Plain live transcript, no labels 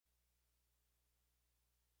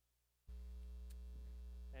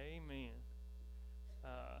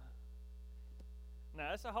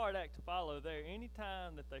that's a hard act to follow there.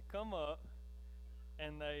 Anytime that they come up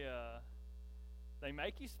and they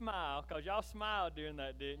make you smile, because y'all smiled during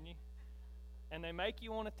that, didn't you? And they make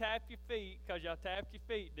you want to tap your feet because y'all tapped your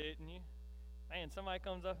feet, didn't you? Man, somebody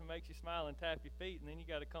comes up and makes you smile and tap your feet, and then you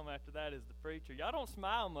got to come after that as the preacher. Y'all don't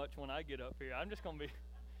smile much when I get up here. I'm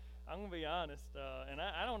gonna be honest, and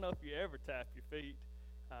I don't know if you ever tap your feet,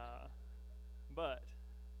 uh, but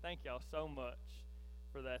thank y'all so much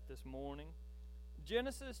for that this morning.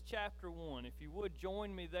 Genesis chapter 1. If you would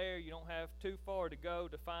join me there, you don't have too far to go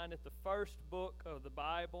to find it, the first book of the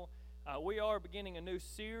Bible. We are beginning a new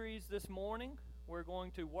series this morning. We're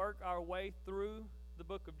going to work our way through the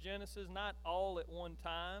book of Genesis, not all at one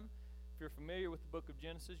time. If you're familiar with the book of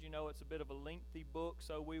Genesis, you know it's a bit of a lengthy book,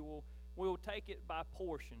 so we will take it by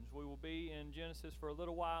portions. We will be in Genesis for a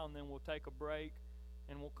little while, and then we'll take a break,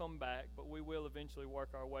 and we'll come back, but we will eventually work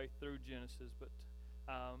our way through Genesis. But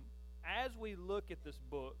as we look at this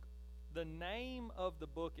book, the name of the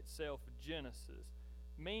book itself, Genesis,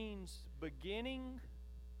 means beginning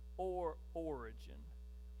or origin.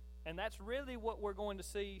 And that's really what we're going to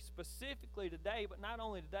see specifically today, but not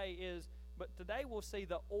only today but today we'll see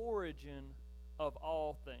the origin of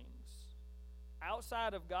all things.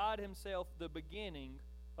 Outside of God himself, the beginning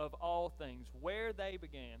of all things, where they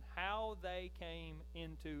began, how they came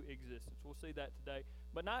into existence. We'll see that today.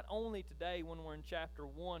 But not only today when we're in chapter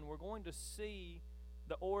 1, we're going to see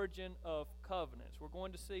the origin of covenants. We're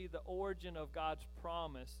going to see the origin of God's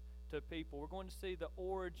promise to people. We're going to see the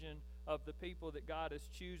origin of the people that God is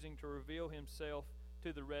choosing to reveal himself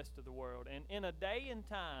to the rest of the world. And in a day and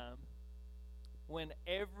time when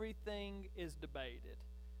everything is debated,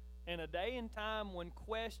 in a day and time when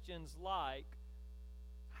questions like,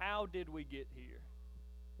 how did we get here?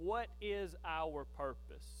 What is our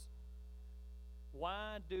purpose?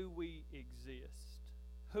 Why do we exist?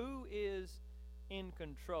 Who is in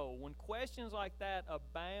control? When questions like that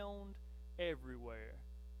abound everywhere,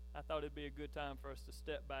 I thought it'd be a good time for us to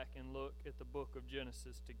step back and look at the book of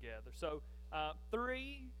Genesis together. So,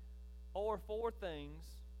 3 or 4 things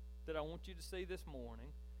that I want you to see this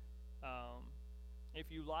morning. If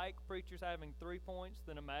you like preachers having 3 points,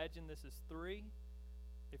 then imagine this is 3.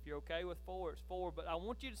 If you're okay with 4, it's 4. But I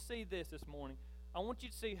want you to see this morning. I want you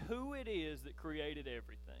to see who it is that created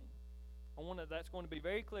everything. That's going to be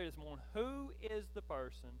very clear this morning. Who is the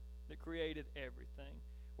person that created everything?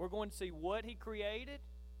 We're going to see what he created.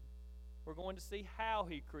 We're going to see how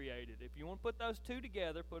he created it. If you want to put those two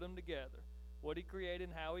together, put them together. What he created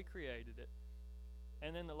and how he created it.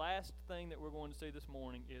 And then the last thing that we're going to see this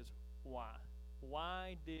morning is why.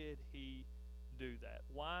 Why did he do that?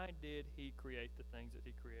 Why did he create the things that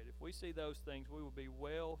he created? If we see those things, we will be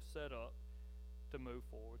well set up to move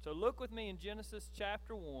forward. So look with me in Genesis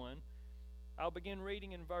chapter 1. I'll begin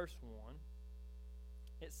reading in verse 1.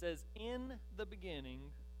 It says, "In the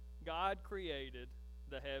beginning, God created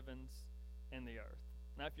the heavens and the earth."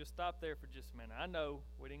 Now, if you'll stop there for just a minute, I know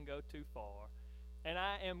we didn't go too far. And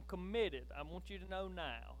I am committed. I want you to know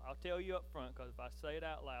now. I'll tell you up front, because if I say it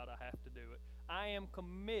out loud, I have to do it. I am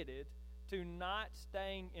committed to not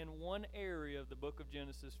staying in one area of the book of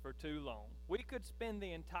Genesis for too long. We could spend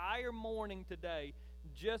the entire morning today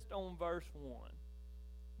just on verse 1.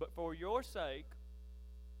 But for your sake,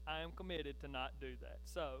 I am committed to not do that.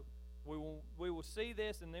 So we will see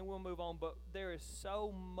this and then we'll move on. But there is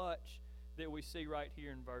so much that we see right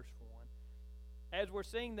here in verse 1. As we're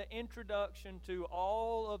seeing the introduction to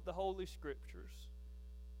all of the Holy Scriptures,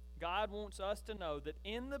 God wants us to know that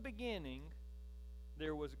in the beginning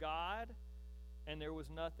there was God and there was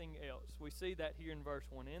nothing else. We see that here in verse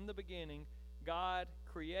 1. In the beginning, God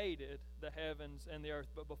created the heavens and the earth.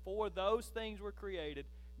 But before those things were created,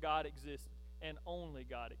 God existed, and only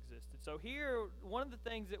God existed. So here, one of the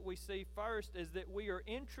things that we see first is that we are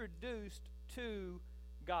introduced to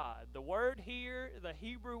God. The word here, the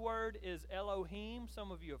Hebrew word, is Elohim.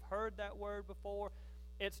 Some of you have heard that word before.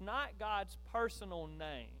 It's not God's personal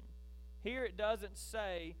name. Here it doesn't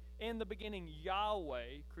say, in the beginning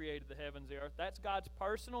Yahweh created the heavens and the earth. That's God's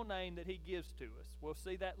personal name that he gives to us. We'll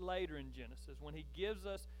see that later in Genesis when he gives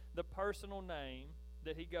us the personal name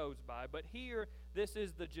that he goes by. But here, this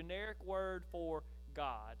is the generic word for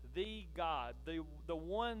God. The God. The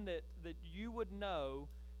one that you would know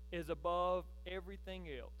is above everything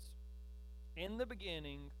else. In the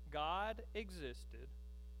beginning, God existed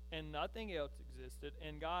and nothing else existed,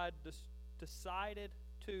 and God decided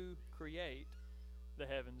to create the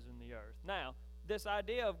heavens and the earth. Now, this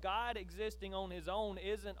idea of God existing on his own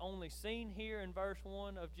isn't only seen here in verse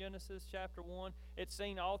 1 of Genesis chapter 1. It's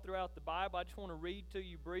seen all throughout the Bible. I just want to read to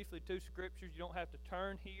you briefly 2 scriptures. You don't have to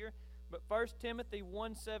turn here. But 1 Timothy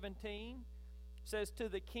 1:17 It says, to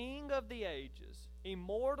the King of the ages,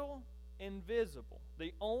 immortal, invisible,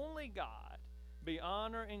 the only God, be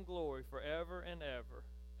honor and glory forever and ever.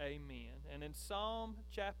 Amen. And in Psalm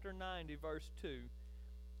chapter 90, verse 2,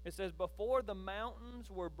 it says, before the mountains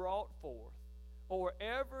were brought forth, or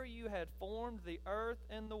ever you had formed the earth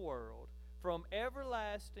and the world, from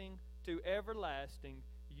everlasting to everlasting,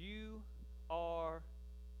 you are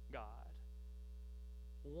God.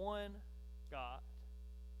 One God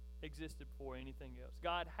existed before anything else.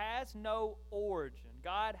 God has no origin.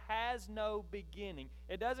 God has no beginning.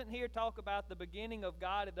 It doesn't here talk about the beginning of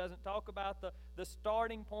God. It doesn't talk about the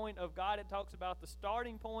starting point of God. It talks about the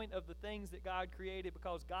starting point of the things that God created,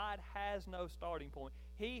 because God has no starting point.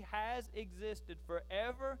 He has existed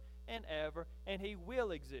forever and ever, and He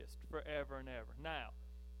will exist forever and ever. Now,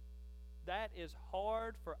 that is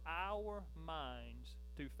hard for our minds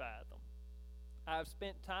to fathom. I've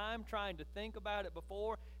spent time trying to think about it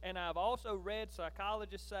before, and I've also read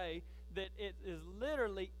psychologists say that it is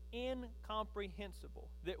literally incomprehensible,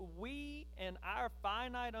 that we, in our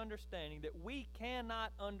finite understanding, that we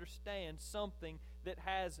cannot understand something that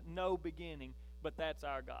has no beginning, but that's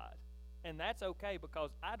our God. And that's okay,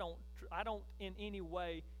 because I don't in any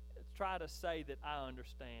way try to say that I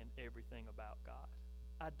understand everything about God.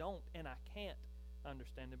 I don't, and I can't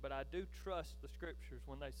understand it, but I do trust the Scriptures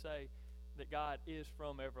when they say that God is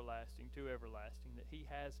from everlasting to everlasting, that He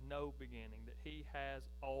has no beginning, that He has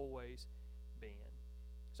always been.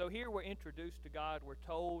 So here we're introduced to God. We're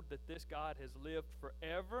told that this God has lived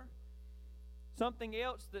forever. Something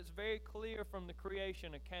else that's very clear from the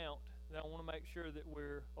creation account that I want to make sure that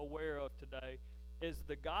we're aware of today is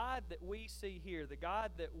the God that we see here, the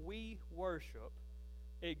God that we worship,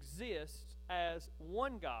 exists as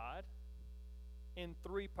one God in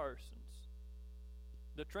three persons.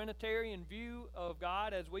 The Trinitarian view of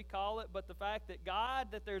God, as we call it, but the fact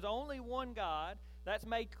that there's only one God, that's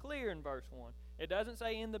made clear in verse 1. It doesn't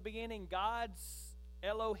say in the beginning God's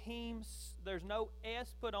Elohim, there's no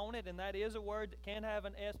S put on it, and that is a word that can have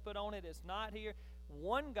an S put on it. It's not here.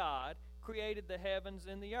 One God created the heavens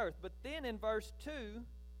and the earth. But then in verse 2,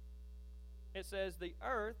 it says, the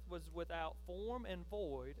earth was without form and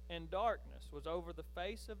void, and darkness was over the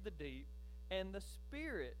face of the deep, and the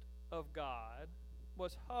Spirit of God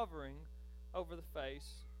was hovering over the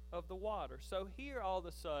face of the water. So here all of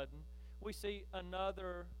a sudden we see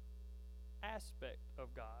another aspect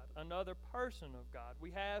of God, another person of God.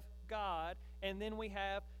 We have God, and then we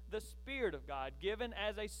have the Spirit of God given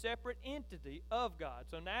as a separate entity of God.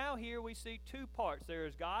 So now here we see two parts. There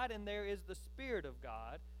is God and there is the Spirit of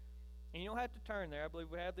God. And you don't have to turn there. I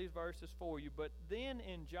believe we have these verses for you. But then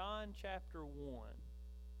in John chapter 1,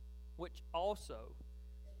 which also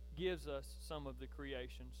gives us some of the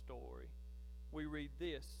creation story, we read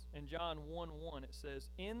this. In John 1:1 it says,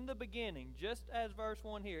 in the beginning, just as verse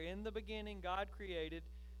 1 here, in the beginning God created.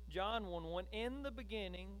 John 1:1, in the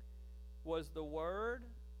beginning was the Word,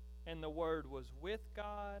 and the Word was with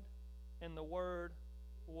God, and the Word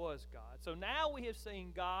was God. So now we have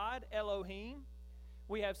seen God, Elohim.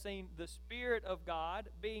 We have seen the Spirit of God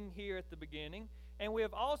being here at the beginning, and we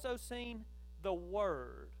have also seen the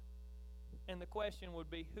Word. And the question would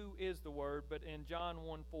be, who is the Word? But in John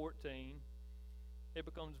 1:14, it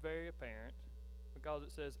becomes very apparent, because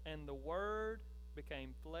it says, and the Word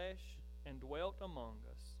became flesh and dwelt among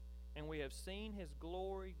us, and we have seen His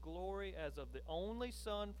glory, glory as of the only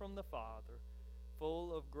Son from the Father,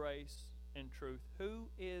 full of grace and truth. Who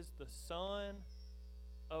is the Son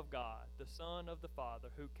of God, the Son of the Father,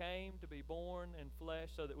 who came to be born in flesh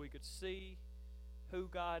so that we could see who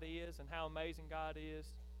God is and how amazing God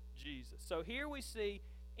is? Jesus. So here we see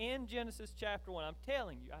in Genesis chapter 1, I'm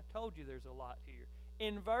telling you, I told you there's a lot here.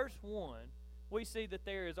 In verse 1, we see that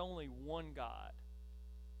there is only one God.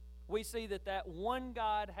 We see that one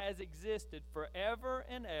God has existed forever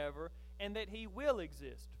and ever, and that He will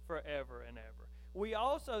exist forever and ever. We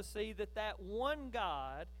also see that one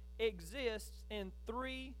God exists in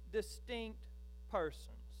three distinct persons.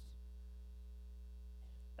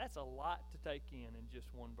 That's a lot to take in just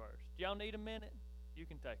one verse. Do y'all need a minute? You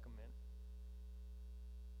can take a minute.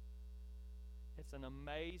 It's an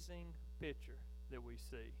amazing picture that we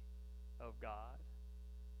see of God.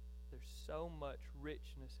 There's so much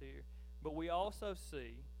richness here. But we also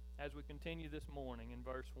see, as we continue this morning in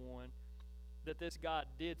verse 1, that this God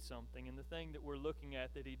did something. And the thing that we're looking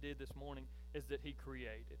at that He did this morning is that He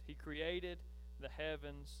created. He created the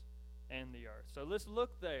heavens and the earth. So let's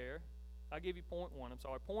look there. I'll give you point 1.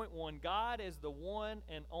 Point 1, God is the one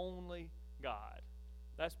and only God.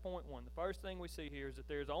 That's point one. The first thing we see here is that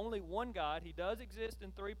there's only one God. He does exist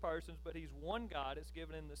in three persons, but he's one God. It's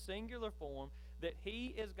given in the singular form that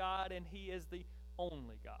he is God and he is the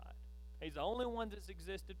only God. He's the only one that's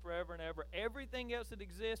existed forever and ever. Everything else that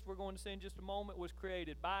exists, we're going to see in just a moment, was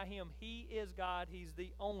created by him. He is God. He's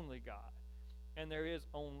the only God. And there is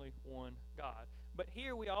only one God. But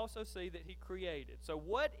here we also see that he created. So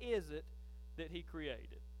what is it that he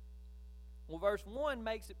created? Well, verse 1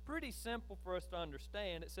 makes it pretty simple for us to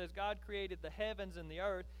understand. It says God created the heavens and the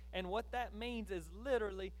earth, and what that means is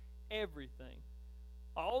literally everything.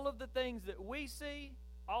 All of the things that we see,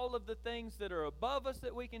 all of the things that are above us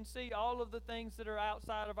that we can see, all of the things that are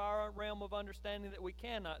outside of our realm of understanding that we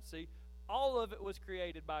cannot see, all of it was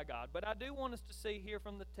created by God. But I do want us to see here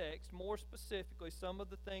from the text, more specifically, some of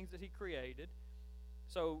the things that he created.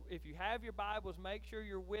 So if you have your Bibles, make sure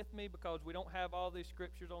you're with me because we don't have all these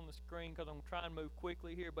scriptures on the screen because I'm going to try and move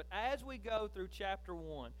quickly here. But as we go through chapter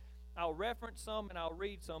 1, I'll reference some and I'll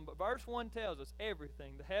read some. But verse 1 tells us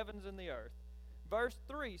everything, the heavens and the earth. Verse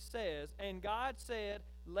 3 says, and God said,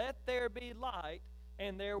 let there be light,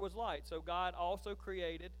 and there was light. So God also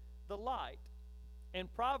created the light. In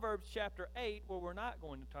Proverbs chapter 8, where we're not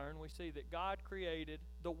going to turn, we see that God created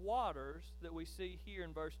the waters that we see here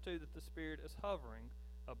in verse 2 that the Spirit is hovering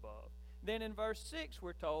above. Then in verse 6,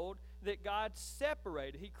 we're told that God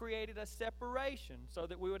separated. He created a separation so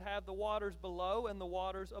that we would have the waters below and the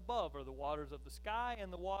waters above, or the waters of the sky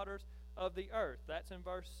and the waters of the earth. That's in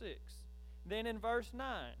verse 6. Then in verse 9,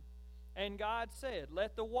 and God said,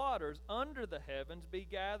 let the waters under the heavens be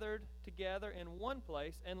gathered together in one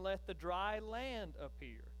place, and let the dry land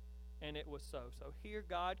appear. And it was so. So here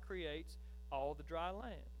God creates all the dry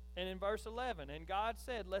land. And in verse 11, and God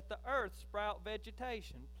said, let the earth sprout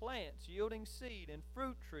vegetation, plants yielding seed, and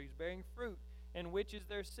fruit trees bearing fruit, in which is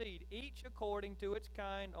their seed, each according to its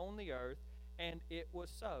kind on the earth. And it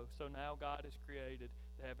was so. So now God has created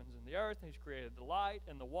the heavens and the earth. He's created the light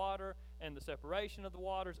and the water and the separation of the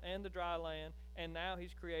waters and the dry land. And now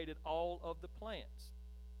he's created all of the plants.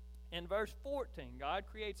 In verse 14, God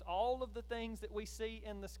creates all of the things that we see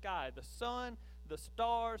in the sky, the sun, the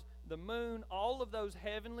stars, the moon, all of those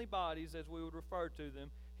heavenly bodies, as we would refer to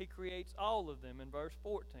them. He creates all of them in verse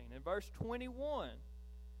 14. In verse 21,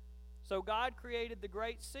 so God created the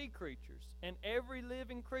great sea creatures and every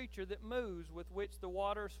living creature that moves, with which the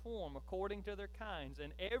waters swarm according to their kinds,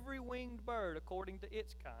 and every winged bird according to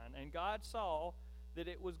its kind. And God saw that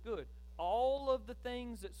it was good. All of the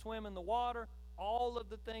things that swim in the water, all of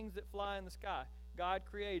the things that fly in the sky, God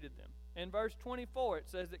created them. In verse 24, it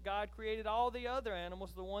says that God created all the other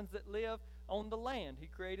animals, the ones that live on the land. He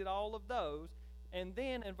created all of those. And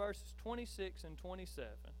then in verses 26 and 27,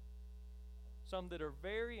 some that are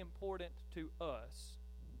very important to us,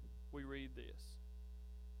 we read this.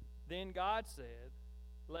 Then God said,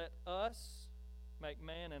 let us make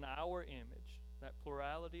man in our image, that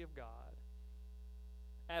plurality of God,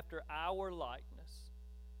 after our likeness,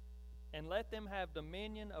 and let them have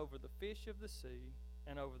dominion over the fish of the sea,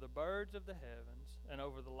 and over the birds of the heavens, and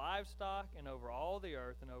over the livestock, and over all the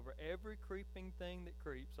earth, and over every creeping thing that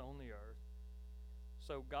creeps on the earth.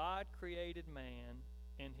 So God created man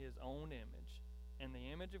in his own image. In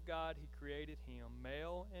the image of God he created him,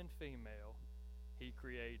 male and female, he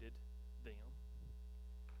created them.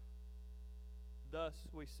 Thus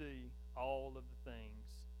we see all of the things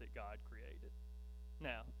that God created.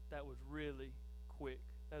 Now, that was really quick.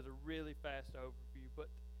 That was a really fast overview, but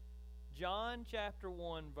John chapter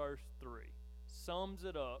 1 verse 3 sums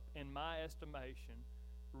it up, in my estimation,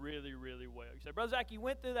 really, really well. You say, Brother Zach, you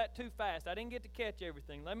went through that too fast. I didn't get to catch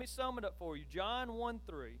everything. Let me sum it up for you. John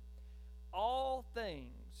 1:3. All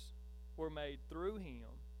things were made through him,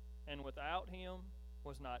 and without him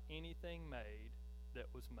was not anything made that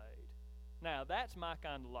was made. Now, that's my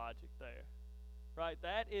kind of logic there, right?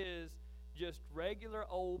 That is just regular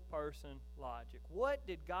old person logic. What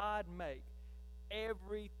did God make?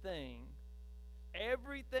 Everything.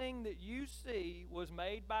 Everything that you see was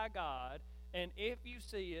made by God, and if you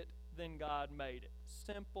see it, then God made it.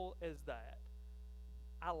 Simple as that.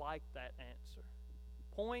 I like that answer.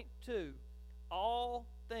 Point 2, all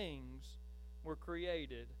things were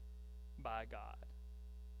created by God.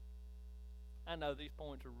 I know these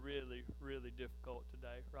points are really, really difficult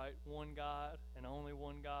today, right? One God and only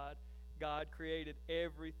one God. God created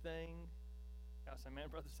everything. I say, man,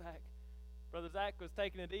 Brother Zach was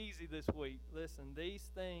taking it easy this week. Listen, these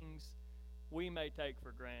things we may take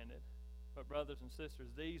for granted. But brothers and sisters,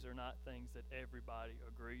 these are not things that everybody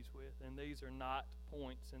agrees with. And these are not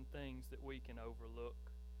points and things that we can overlook.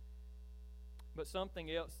 But something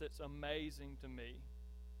else that's amazing to me,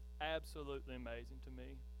 absolutely amazing to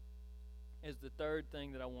me, is the third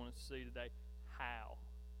thing that I want us to see today. How?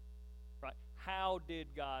 Right? How did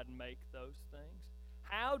God make those things?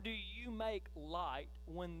 How do you make light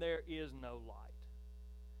when there is no light?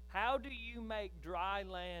 How do you make dry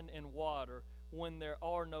land and water when there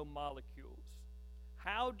are no molecules?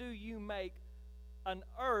 How do you make an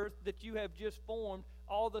earth that you have just formed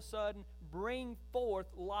all of a sudden bring forth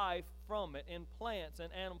life from it in plants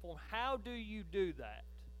and animal form? How do you do that?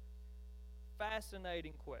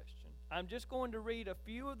 Fascinating question. I'm just going to read a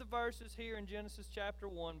few of the verses here in Genesis chapter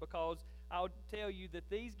 1 because I'll tell you that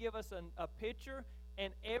these give us a picture,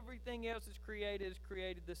 and everything else is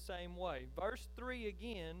created the same way. Verse 3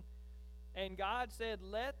 again, and God said,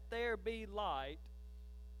 "Let there be light,"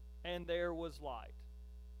 and there was light.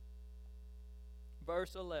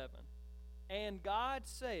 Verse 11, and God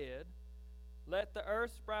said, "Let the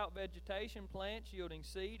earth sprout vegetation, plants yielding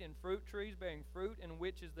seed, and fruit trees bearing fruit, in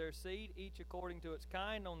which is their seed, each according to its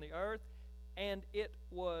kind on the earth." And it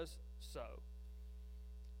was so.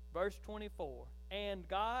 Verse 24, and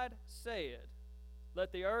God said,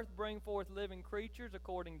 "Let the earth bring forth living creatures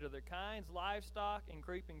according to their kinds, livestock and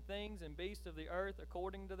creeping things, and beasts of the earth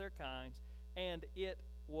according to their kinds." And it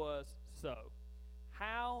was so.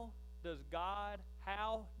 How did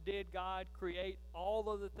God create all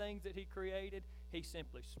of the things that He created? He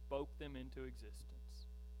simply spoke them into existence.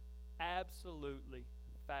 Absolutely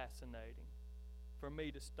fascinating for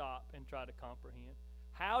me to stop and try to comprehend.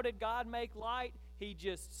 How did God make light? He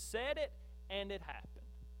just said it, and it happened.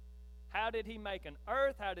 How did He make an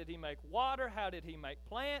earth? How did He make water? How did He make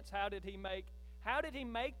plants? How did He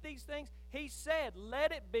make these things? He said,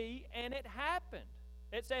 "Let it be," and it happened.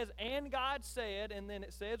 It says, and God said, and then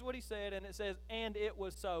it says what He said, and it says, and it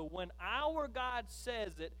was so. When our God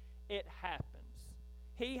says it, it happens.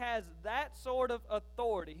 He has that sort of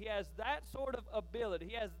authority. He has that sort of ability.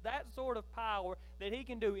 He has that sort of power that He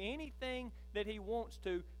can do anything that He wants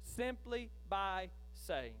to simply by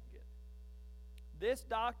saying it. This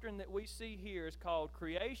doctrine that we see here is called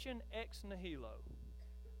creation ex nihilo.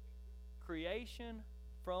 Creation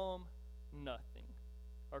from nothing.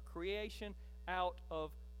 Or creation out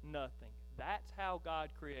of nothing. That's how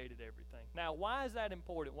God created everything. Now, why is that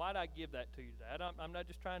important? Why did I give that to you today? I'm not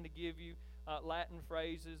just trying to give you Latin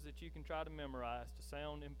phrases that you can try to memorize to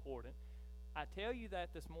sound important. I tell you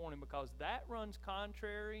that this morning because that runs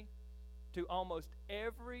contrary to almost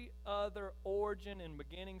every other origin and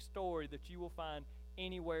beginning story that you will find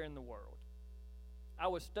anywhere in the world. I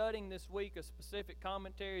was studying this week a specific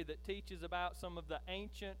commentary that teaches about some of the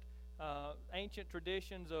ancient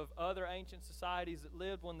traditions of other ancient societies that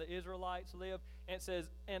lived when the Israelites lived. And it says,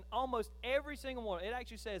 in almost every single one, it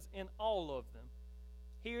actually says in all of them,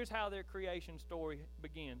 here's how their creation story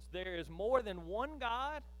begins. There is more than one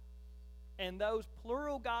God, and those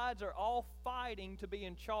plural gods are all fighting to be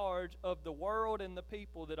in charge of the world and the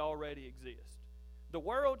people that already exist. The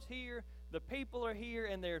world's here, the people are here,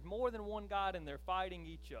 and there's more than one God, and they're fighting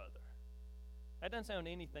each other. That doesn't sound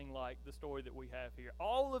anything like the story that we have here.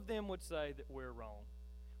 All of them would say that we're wrong.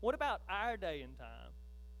 What about our day and time?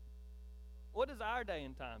 What does our day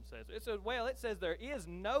and time say? It says there is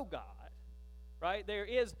no God, right? There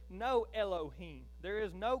is no Elohim. There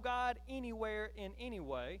is no God anywhere in any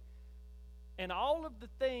way. And all of the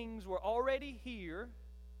things were already here.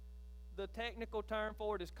 The technical term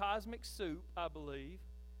for it is cosmic soup, I believe.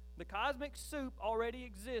 The cosmic soup already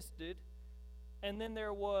existed, and then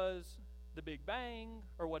there was the Big Bang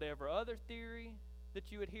or whatever other theory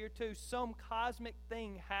that you adhere to. Some cosmic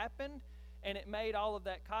thing happened, and it made all of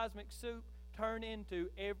that cosmic soup turn into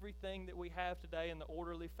everything that we have today in the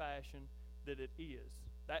orderly fashion that it is.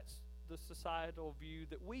 That's the societal view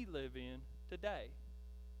that we live in today,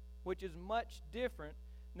 which is much different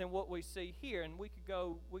than what we see here. And we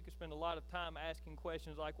could spend a lot of time asking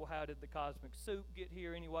questions like, well, how did the cosmic soup get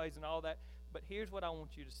here anyways and all that? But here's what I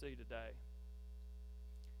want you to see today.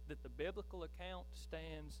 That the biblical account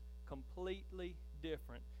stands completely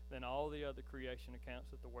different than all the other creation accounts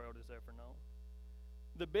that the world has ever known.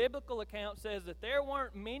 The biblical account says that there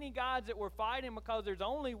weren't many gods that were fighting because there's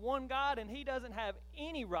only one God and He doesn't have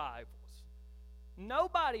any rivals.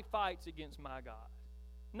 Nobody fights against my God.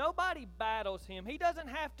 Nobody battles Him. He doesn't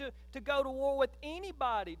have to go to war with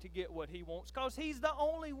anybody to get what He wants because He's the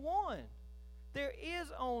only one. There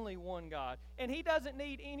is only one God. And He doesn't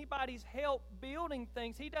need anybody's help building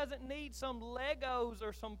things. He doesn't need some Legos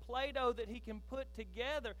or some Play-Doh that He can put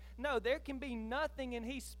together. No, there can be nothing, and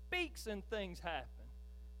He speaks and things happen.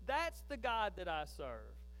 That's the God that I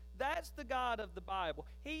serve. That's the God of the Bible.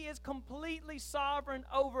 He is completely sovereign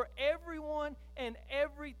over everyone and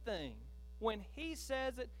everything. When He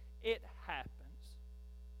says it, it happens.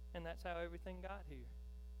 And that's how everything got here.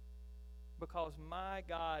 because my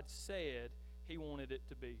God said He wanted it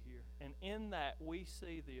to be here. And in that, we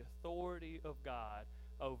see the authority of God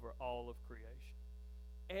over all of creation.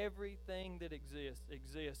 Everything that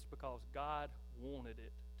exists because God wanted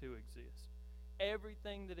it to exist.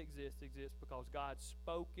 Everything that exists because God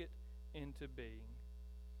spoke it into being.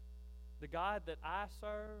 The God that I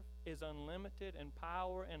serve is unlimited in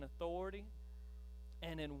power and authority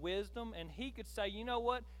and in wisdom. And He could say, you know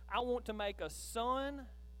what? I want to make a sun,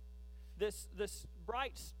 this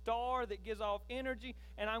bright star that gives off energy,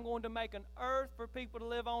 and I'm going to make an earth for people to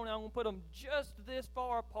live on, and I'm going to put them just this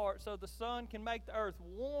far apart so the sun can make the earth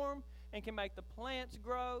warm and can make the plants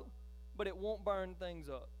grow, but it won't burn things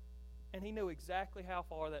up. And He knew exactly how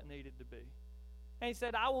far that needed to be. And He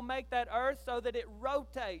said, I will make that earth so that it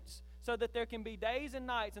rotates, so that there can be days and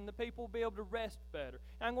nights and the people will be able to rest better.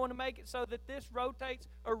 And I'm going to make it so that this rotates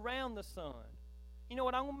around the sun. You know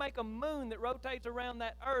what? I'm going to make a moon that rotates around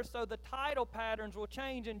that earth so the tidal patterns will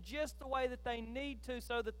change in just the way that they need to,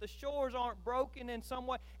 so that the shores aren't broken in some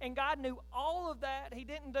way. And God knew all of that. He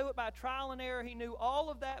didn't do it by trial and error. He knew all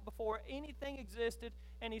of that before anything existed,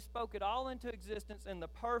 and He spoke it all into existence in the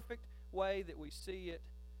perfect way that we see it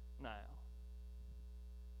now.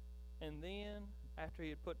 And then, after He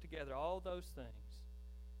had put together all those things,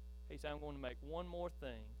 He said, I'm going to make one more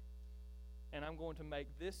thing, and I'm going to make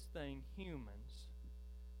this thing humans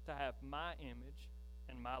to have my image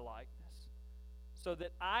and my likeness, so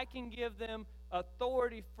that I can give them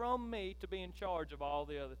authority from me to be in charge of all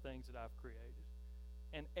the other things that I've created.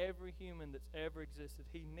 And every human that's ever existed,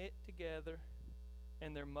 He knit together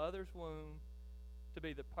in their mother's womb to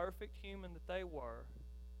be the perfect human that they were,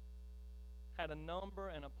 had a number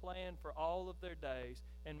and a plan for all of their days,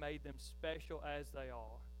 and made them special as they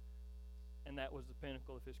are. And that was the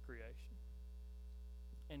pinnacle of His creation.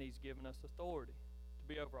 And He's given us authority to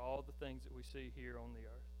be over all the things that we see here on the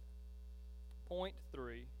earth. Point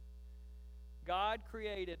 3, God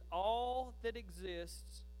created all that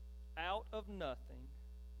exists out of nothing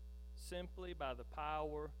simply by the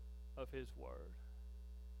power of His Word.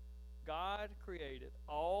 God created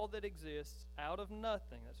all that exists out of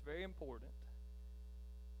nothing. That's very important.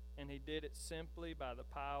 And He did it simply by the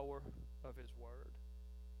power of His Word.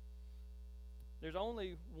 There's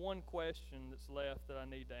only one question that's left that I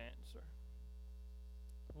need to answer.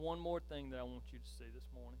 One more thing that I want you to see this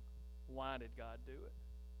morning. Why did God do it?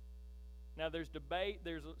 Now there's debate,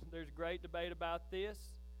 there's great debate about this.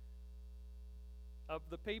 Of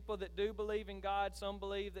the people that do believe in God, some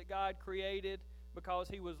believe that God created because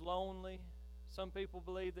He was lonely. Some people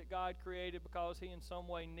believe that God created because He in some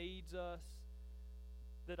way needs us,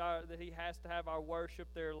 that He has to have our worship.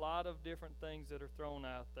 There are a lot of different things that are thrown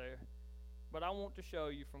out there. But I want to show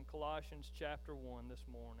you from Colossians chapter 1 this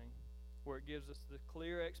morning, where it gives us the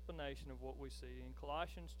clear explanation of what we see. In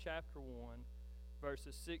Colossians chapter 1,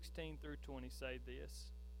 verses 16 through 20 say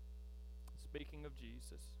this, speaking of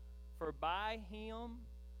Jesus, for by Him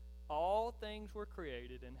all things were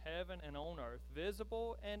created in heaven and on earth,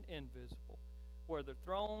 visible and invisible, whether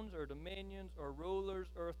thrones or dominions or rulers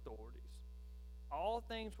or authorities. All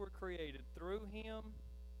things were created through Him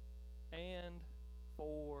and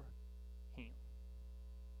for Him.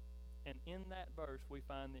 And in that verse we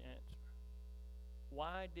find the answer.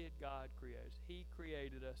 Why did God create us? He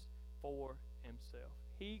created us for Himself.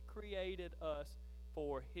 He created us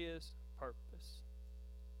for His purpose.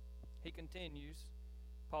 He continues,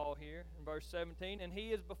 Paul here in verse 17, and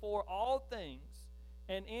He is before all things,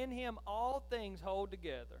 and in Him all things hold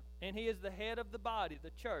together. And He is the head of the body,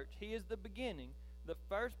 the church. He is the beginning, the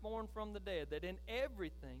firstborn from the dead, that in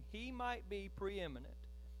everything He might be preeminent.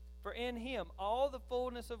 For in Him all the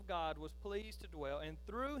fullness of God was pleased to dwell, and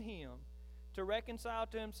through Him to reconcile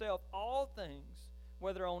to Himself all things,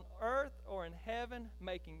 whether on earth or in heaven,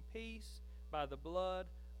 making peace by the blood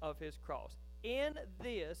of His cross. In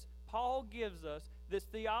this, Paul gives us this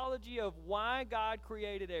theology of why God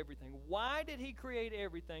created everything. Why did He create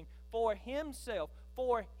everything? For Himself,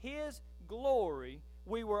 for His glory,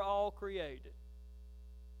 we were all created.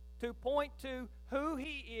 To point to who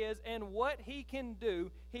He is and what He can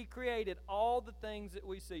do, He created all the things that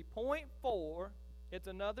we see. Point 4, it's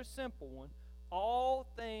another simple one. All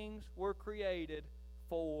things were created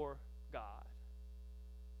for God.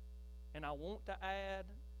 And I want to add,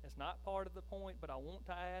 it's not part of the point, but I want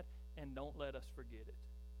to add, and don't let us forget it.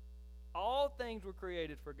 All things were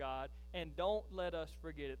created for God, and don't let us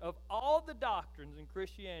forget it. Of all the doctrines in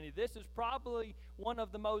Christianity, this is probably one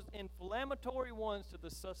of the most inflammatory ones to the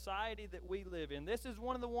society that we live in. This is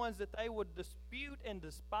one of the ones that they would dispute and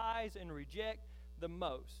despise and reject the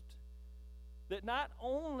most. That not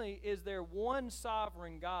only is there one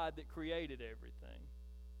sovereign God that created everything,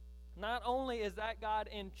 Not only is that God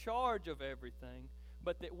in charge of everything,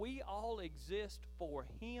 but that we all exist for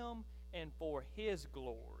Him and for His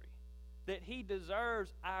glory. That He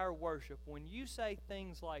deserves our worship. When you say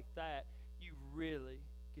things like that, you really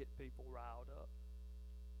get people riled up.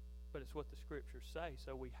 But it's what the Scriptures say,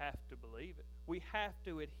 so we have to believe it. We have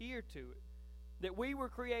to adhere to it. That we were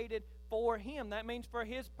created for Him. That means for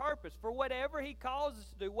His purpose. For whatever He calls us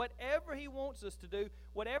to do, whatever He wants us to do,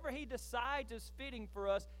 whatever He decides is fitting for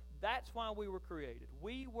us, that's why we were created.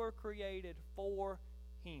 We were created for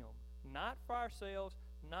Him. Not for ourselves,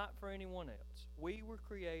 not for anyone else. We were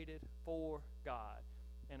created for God.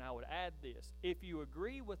 And I would add this. If you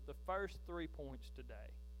agree with the first 3 points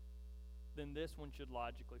today, then this one should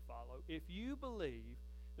logically follow. If you believe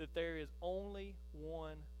that there is only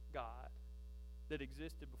one God that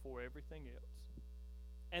existed before everything else,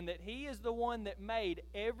 and that He is the one that made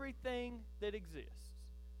everything that exists,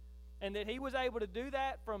 and that He was able to do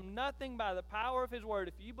that from nothing by the power of His Word,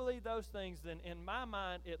 if you believe those things, then in my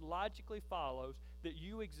mind it logically follows that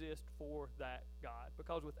you exist for that God.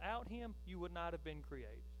 Because without Him, you would not have been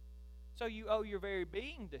created. So you owe your very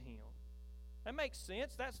being to Him. That makes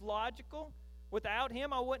sense. That's logical. Without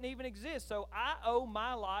Him, I wouldn't even exist. So I owe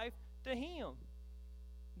my life to Him.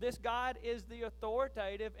 This God is the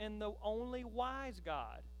authoritative and the only wise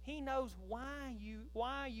God. He knows why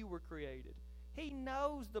you were created. He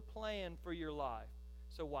knows the plan for your life.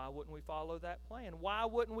 So why wouldn't we follow that plan? Why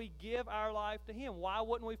wouldn't we give our life to Him? Why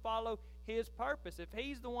wouldn't we follow His purpose? If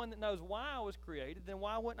He's the one that knows why I was created, then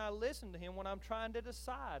why wouldn't I listen to Him when I'm trying to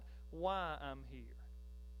decide why I'm here?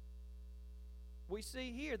 We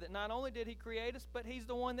see here that not only did He create us, but He's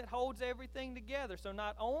the one that holds everything together. So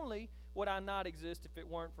not only would I not exist if it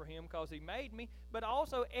weren't for Him because He made me, but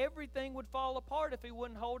also everything would fall apart if He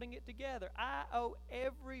wasn't holding it together. I owe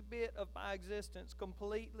every bit of my existence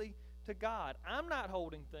completely to God. I'm not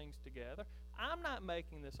holding things together. I'm not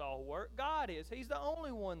making this all work. God is. He's the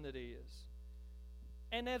only one that is.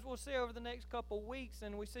 And as we'll see over the next couple of weeks,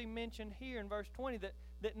 and we see mentioned here in verse 20,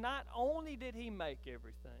 that not only did He make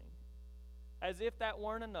everything, as if that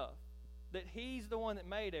weren't enough, that He's the one that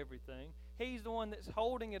made everything, He's the one that's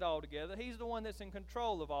holding it all together, He's the one that's in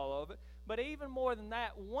control of all of it, but even more than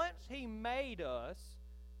that, once He made us,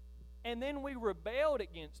 and then we rebelled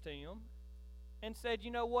against Him, and said, you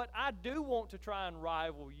know what, I do want to try and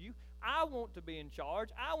rival you, I want to be in charge,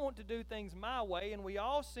 I want to do things my way, and we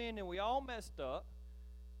all sinned and we all messed up,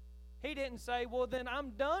 He didn't say, well then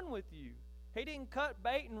I'm done with you. He didn't cut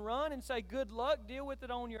bait and run and say, good luck, deal with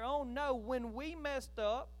it on your own. No, when we messed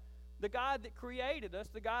up, the God that created us,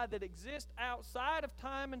 the God that exists outside of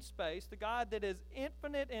time and space, the God that is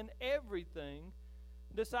infinite in everything,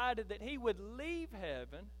 decided that He would leave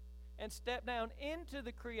heaven and step down into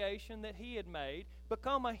the creation that He had made,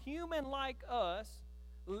 become a human like us,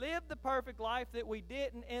 live the perfect life that we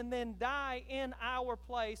didn't, and then die in our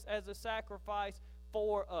place as a sacrifice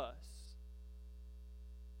for us.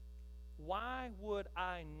 Why would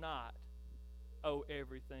I not owe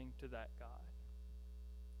everything to that God?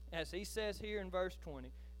 As He says here in verse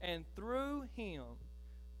 20, and through Him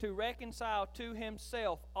to reconcile to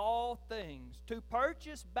Himself all things, to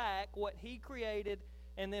purchase back what He created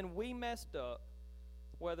and then we messed up,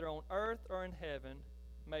 whether on earth or in heaven,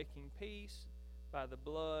 making peace by the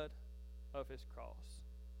blood of His cross.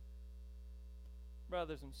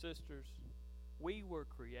 Brothers and sisters, we were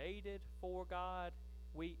created for God.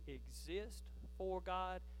 We exist for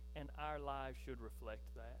God, and our lives should reflect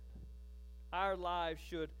that. Our lives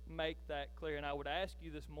should make that clear. And I would ask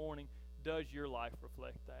you this morning, does your life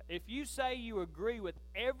reflect that? If you say you agree with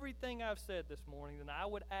everything I've said this morning, then I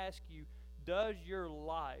would ask you, does your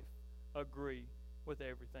life agree with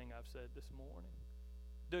everything I've said this morning?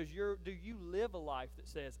 Do you live a life that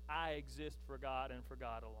says, I exist for God and for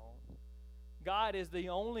God alone? God is the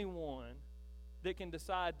only one that can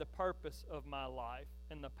decide the purpose of my life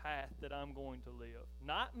and the path that I'm going to live.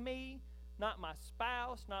 Not me, not my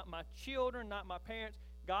spouse, not my children, not my parents.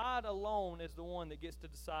 God alone is the one that gets to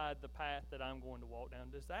decide the path that I'm going to walk down.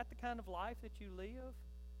 Is that the kind of life that you live?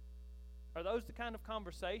 Are those the kind of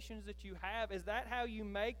conversations that you have? Is that how you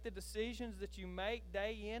make the decisions that you make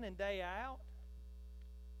day in and day out?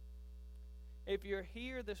 If you're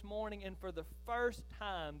here this morning and for the first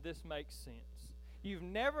time this makes sense, you've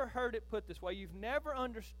never heard it put this way, you've never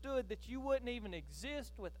understood that you wouldn't even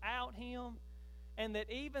exist without Him, and that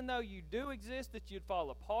even though you do exist, that you'd fall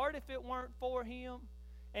apart if it weren't for Him,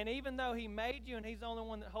 and even though He made you and He's the only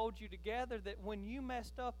one that holds you together, that when you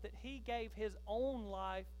messed up, that He gave His own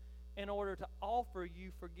life in order to offer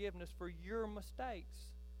you forgiveness for your mistakes.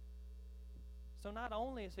 So not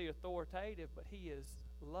only is He authoritative, but He is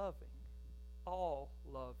loving, all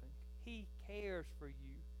loving. He cares for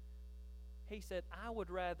you. He said, I would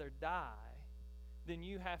rather die than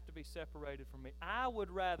you have to be separated from me. I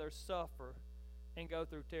would rather suffer and go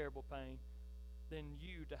through terrible pain than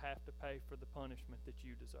you to have to pay for the punishment that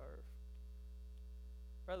you deserve.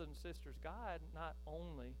 Brothers and sisters, God not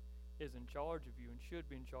only is in charge of you and should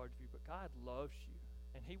be in charge of you, but God loves you,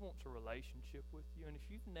 and He wants a relationship with you. And if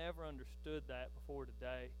you've never understood that before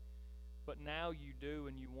today, but now you do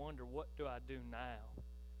and you wonder, what do I do now?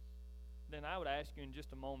 Then I would ask you in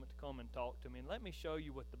just a moment to come and talk to me. And let me show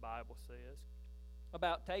you what the Bible says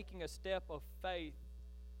about taking a step of faith,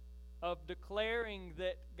 of declaring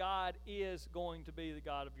that God is going to be the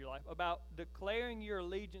God of your life, about declaring your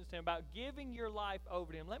allegiance to Him, about giving your life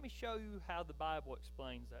over to Him. Let me show you how the Bible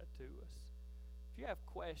explains that to us. If you have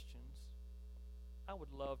questions, I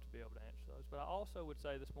would love to be able to answer those. But I also would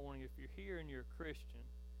say this morning, if you're here and you're a Christian,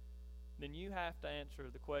 then you have to answer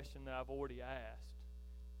the question that I've already asked.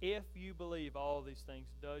 If you believe all these things,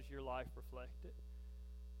 does your life reflect it?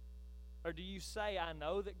 Or do you say, I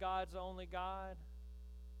know that God's the only God,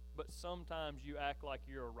 but sometimes you act like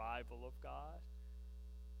you're a rival of God,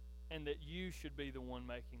 and that you should be the one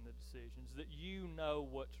making the decisions, that you know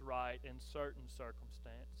what's right in certain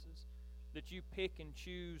circumstances, that you pick and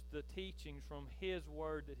choose the teachings from His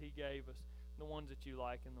Word that He gave us, the ones that you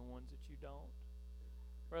like and the ones that you don't?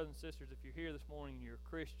 Brothers and sisters, if you're here this morning and you're a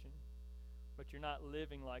Christian, but you're not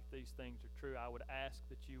living like these things are true, I would ask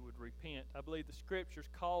that you would repent. I believe the Scriptures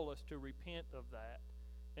call us to repent of that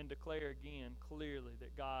and declare again clearly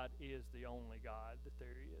that God is the only God that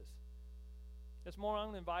there is. This morning I'm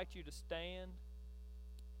going to invite you to stand.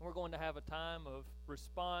 We're going to have a time of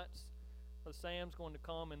response. Brother Sam's going to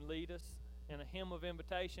come and lead us in a hymn of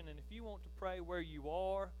invitation. And if you want to pray where you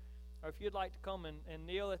are, or if you'd like to come and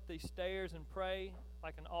kneel at these stairs and pray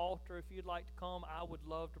like an altar, if you'd like to come, I would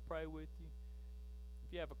love to pray with you.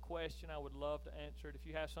 If you have a question, I would love to answer it. If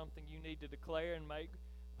you have something you need to declare and make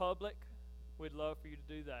public, we'd love for you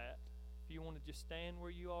to do that. If you want to just stand where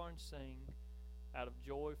you are and sing out of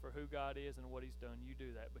joy for who God is and what He's done, you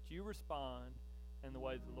do that. But you respond in the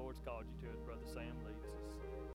way that the Lord's called you to, as Brother Sam leads us.